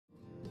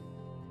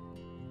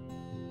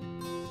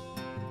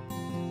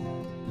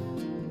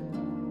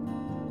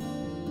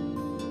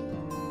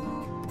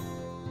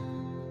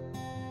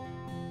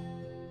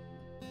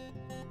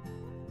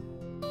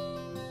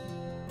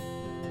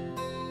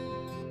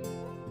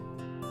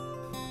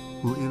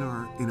Well,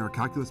 in our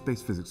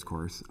calculus-based physics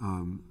course,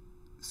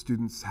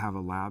 students have a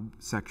lab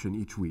section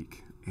each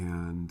week,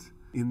 and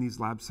in these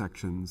lab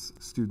sections,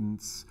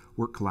 students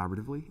work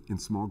collaboratively in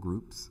small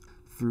groups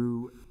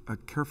through a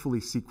carefully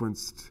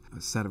sequenced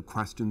set of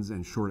questions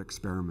and short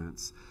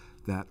experiments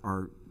that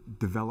are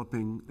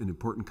developing an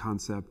important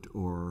concept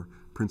or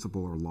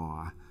principle or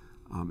law,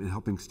 and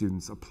helping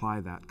students apply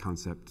that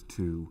concept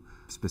to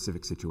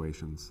specific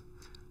situations.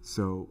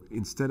 So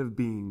instead of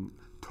being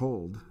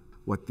told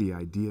what the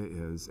idea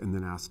is and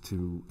then asked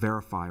to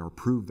verify or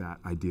prove that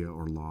idea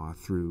or law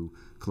through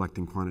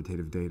collecting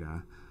quantitative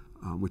data,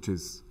 which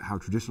is how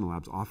traditional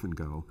labs often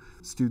go,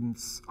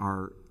 students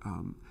are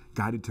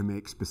guided to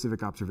make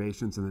specific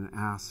observations and then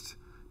asked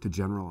to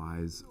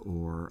generalize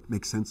or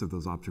make sense of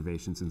those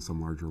observations in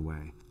some larger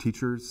way.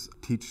 Teachers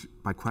teach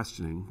by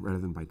questioning rather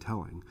than by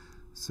telling.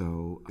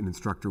 So an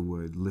instructor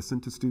would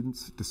listen to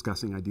students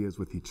discussing ideas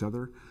with each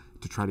other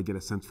to try to get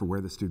a sense for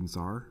where the students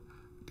are,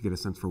 to get a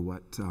sense for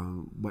what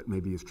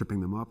maybe is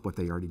tripping them up, what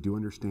they already do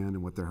understand,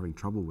 and what they're having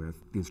trouble with.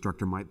 The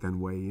instructor might then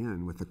weigh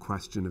in with a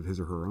question of his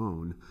or her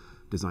own,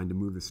 designed to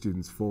move the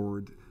students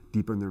forward,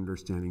 deepen their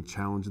understanding,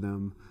 challenge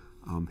them,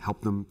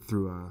 help them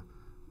through a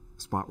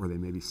spot where they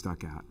may be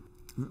stuck at.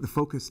 The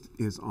focus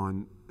is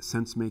on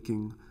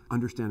sense-making,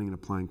 understanding and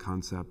applying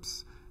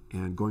concepts,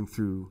 and going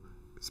through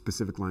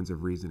specific lines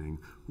of reasoning,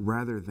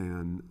 rather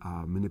than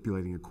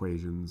manipulating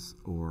equations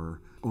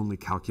or only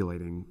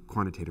calculating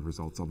quantitative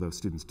results, although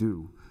students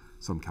do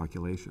some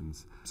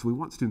calculations. So we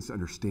want students to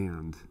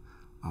understand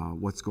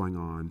what's going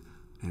on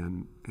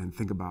and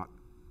think about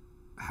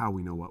how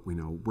we know what we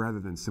know, rather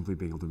than simply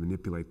being able to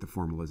manipulate the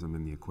formalism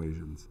in the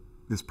equations.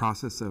 This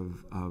process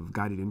of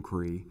guided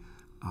inquiry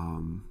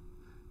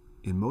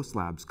in most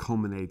labs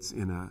culminates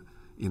in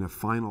a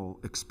final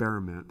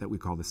experiment that we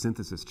call the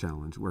synthesis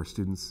challenge, where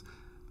students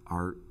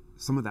are,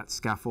 some of that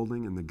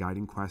scaffolding and the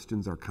guiding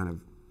questions are kind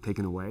of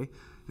taken away,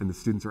 and the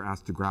students are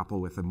asked to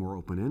grapple with a more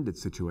open-ended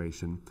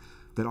situation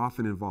that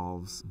often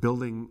involves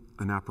building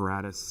an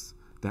apparatus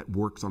that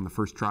works on the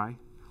first try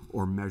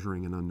or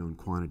measuring an unknown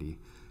quantity.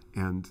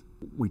 And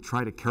we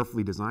try to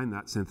carefully design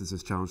that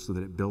synthesis challenge so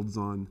that it builds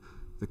on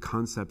the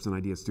concepts and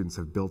ideas students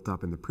have built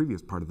up in the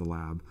previous part of the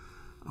lab,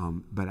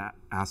 but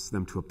asks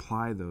them to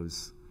apply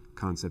those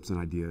concepts and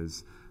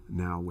ideas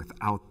now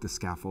without the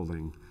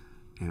scaffolding.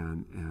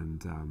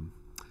 And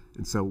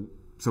so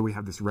we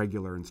have this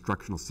regular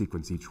instructional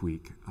sequence each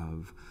week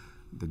of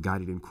the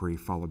guided inquiry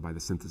followed by the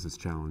synthesis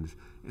challenge,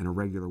 and a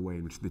regular way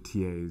in which the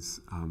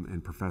TAs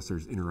and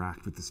professors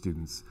interact with the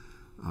students,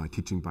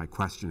 teaching by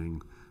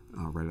questioning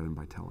rather than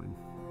by telling.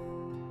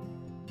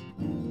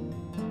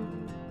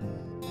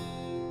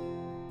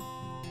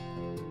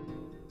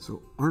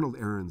 So Arnold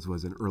Ahrens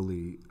was an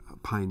early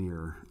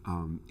pioneer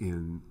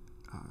in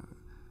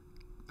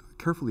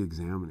carefully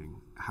examining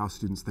how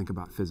students think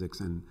about physics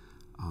and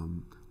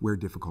where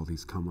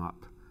difficulties come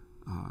up.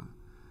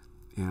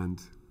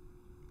 And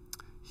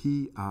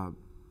he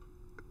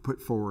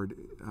put forward,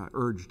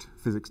 urged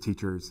physics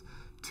teachers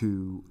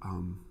to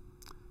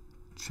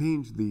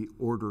change the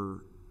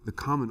order, the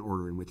common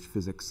order in which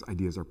physics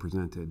ideas are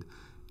presented.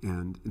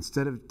 And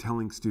instead of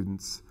telling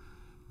students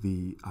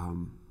the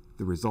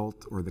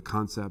result or the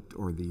concept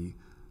or the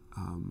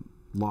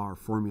law or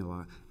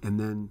formula and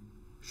then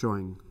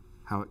showing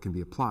how it can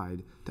be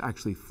applied, to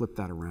actually flip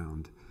that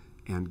around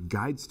and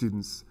guide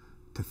students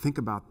to think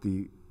about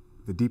the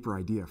deeper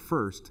idea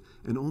first,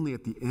 and only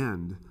at the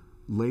end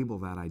label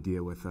that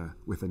idea with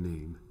a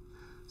name.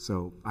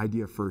 So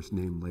idea first,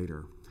 name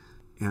later.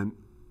 And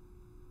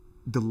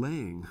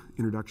delaying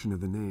introduction of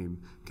the name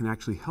can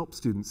actually help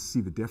students see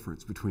the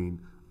difference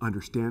between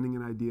understanding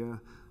an idea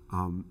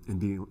and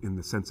being in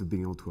the sense of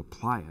being able to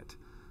apply it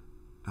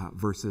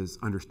versus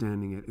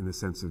understanding it in the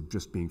sense of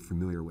just being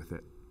familiar with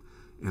it.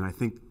 And I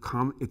think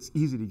it's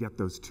easy to get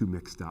those two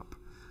mixed up.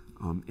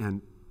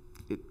 And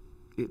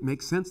it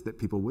makes sense that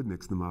people would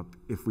mix them up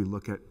if we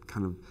look at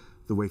kind of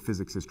the way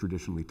physics is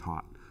traditionally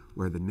taught,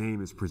 where the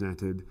name is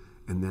presented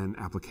and then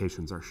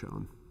applications are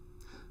shown.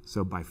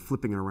 So by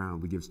flipping it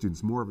around, we give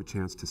students more of a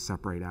chance to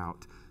separate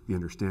out the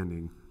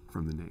understanding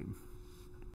from the name.